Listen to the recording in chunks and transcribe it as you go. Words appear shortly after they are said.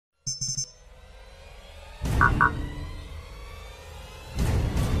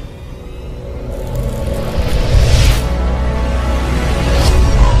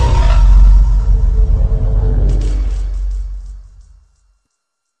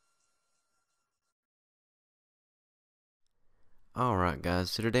Alright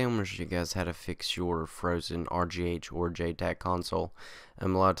guys, so today I'm going to show you guys how to fix your frozen RGH or JTAG console. A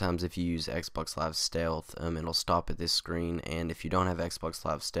lot of times if you use Xbox Live Stealth, it'll stop at this screen, and if you don't have Xbox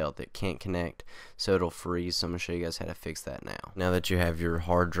Live Stealth, it can't connect, so it'll freeze. So I'm going to show you guys how to fix that now. Now that you have your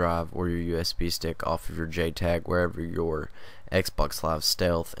hard drive or your USB stick off of your JTAG, wherever your Xbox Live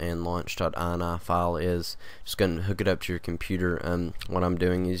Stealth and launch.ini file is, just going to hook it up to your computer. What I'm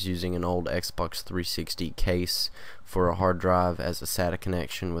doing is using an old Xbox 360 case for a hard drive as a SATA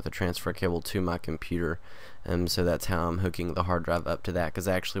connection with a transfer cable to my computer. So that's how I'm hooking the hard drive up to that, because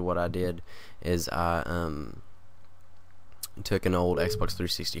actually what I did is I took an old Xbox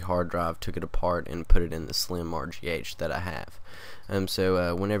 360 hard drive, took it apart, and put it in the slim RGH that I have.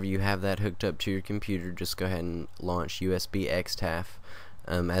 So whenever you have that hooked up to your computer, just go ahead and launch USB XTAF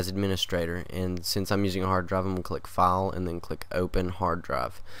as administrator. And since I'm using a hard drive, I'm going to click File and then click Open Hard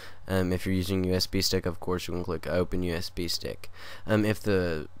Drive. If you're using USB stick, of course, you can click Open USB Stick. If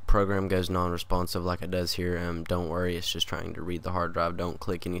the program goes non-responsive like it does here, don't worry, it's just trying to read the hard drive. Don't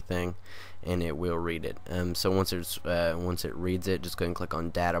click anything, and it will read it. So once it reads it, just go ahead and click on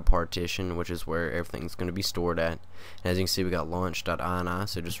Data Partition, which is where everything's going to be stored at. And as you can see, we got launch.ini,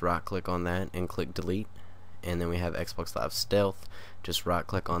 so just right click on that and click Delete. And then we have Xbox Live Stealth, just right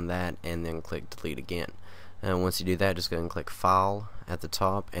click on that and then click Delete again. And once you do that, just go ahead and click File at the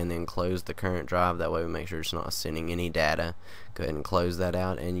top and then close the current drive. That way we make sure it's not sending any data. Go ahead and close that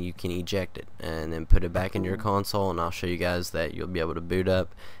out, and you can eject it and then put it back into your console, and I'll show you guys that you'll be able to boot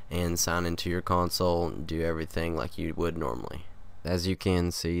up and sign into your console and do everything like you would normally. As you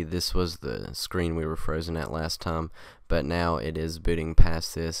can see, this was the screen we were frozen at last time, but now it is booting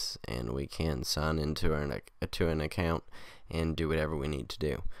past this, and we can sign into an account and do whatever we need to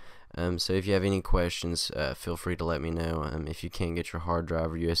do. So if you have any questions, feel free to let me know. If you can't get your hard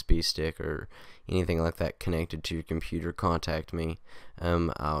drive or USB stick or anything like that connected to your computer, contact me.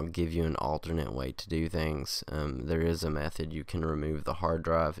 I'll give you an alternate way to do things. There is a method you can remove the hard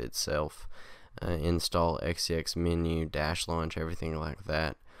drive itself, install XCX menu, dash launch, everything like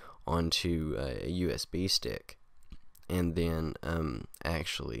that onto a USB stick, and then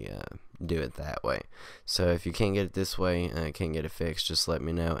actually do it that way. So if you can't get it this way, can't get it fixed, just let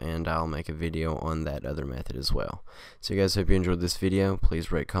me know and I'll make a video on that other method as well. So you guys, hope you enjoyed this video.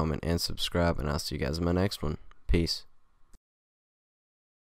 Please rate, comment, and subscribe, and I'll see you guys in my next one. Peace.